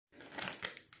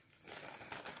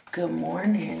Good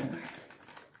morning.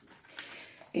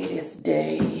 It is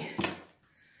day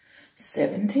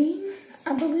 17,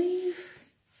 I believe.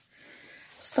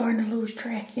 Starting to lose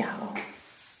track, y'all.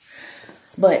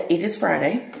 But it is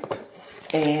Friday,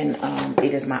 and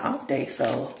it is my off day,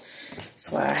 so that's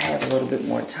why I have a little bit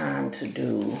more time to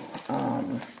do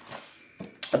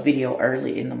a video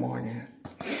early in the morning.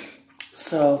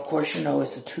 So, of course, you know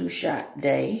it's a 2-shot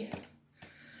day.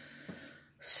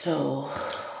 So,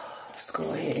 let's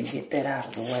go ahead and get that out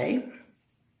of the way.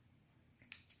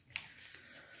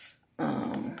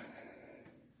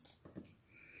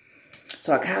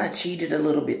 So I kind of cheated a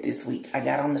little bit this week. I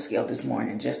got on the scale this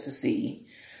morning just to see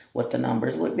what the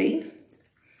numbers would be.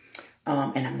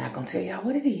 And I'm not going to tell y'all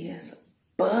what it is.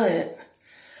 But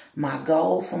my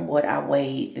goal from what I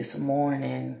weighed this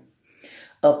morning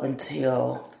up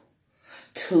until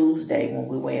Tuesday when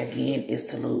we weigh again is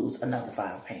to lose another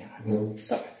 5 pounds.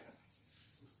 So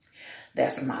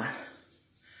that's my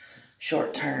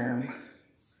short-term,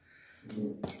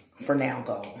 for now,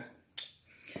 goal.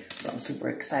 So I'm super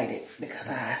excited because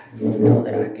I know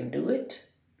that I can do it.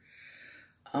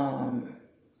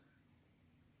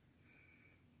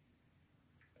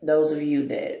 Those of you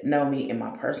that know me in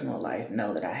my personal life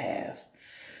know that I have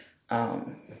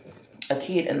a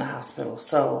kid in the hospital.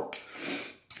 So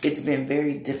it's been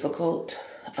very difficult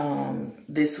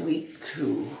this week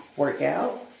to work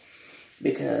out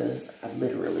because I've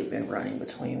literally been running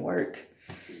between work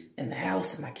and the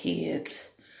house and my kids.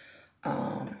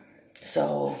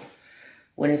 So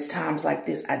when it's times like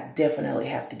this, I definitely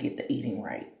have to get the eating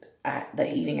right.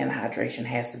 The eating and the hydration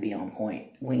has to be on point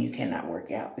when you cannot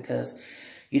work out because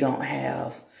you don't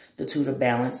have the two to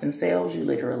balance themselves. You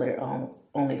literally are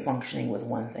only functioning with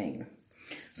one thing.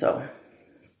 So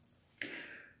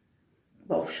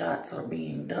both shots are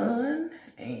being done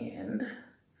and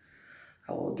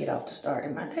I will get off to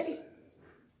starting my day.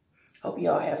 Hope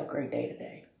y'all have a great day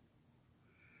today.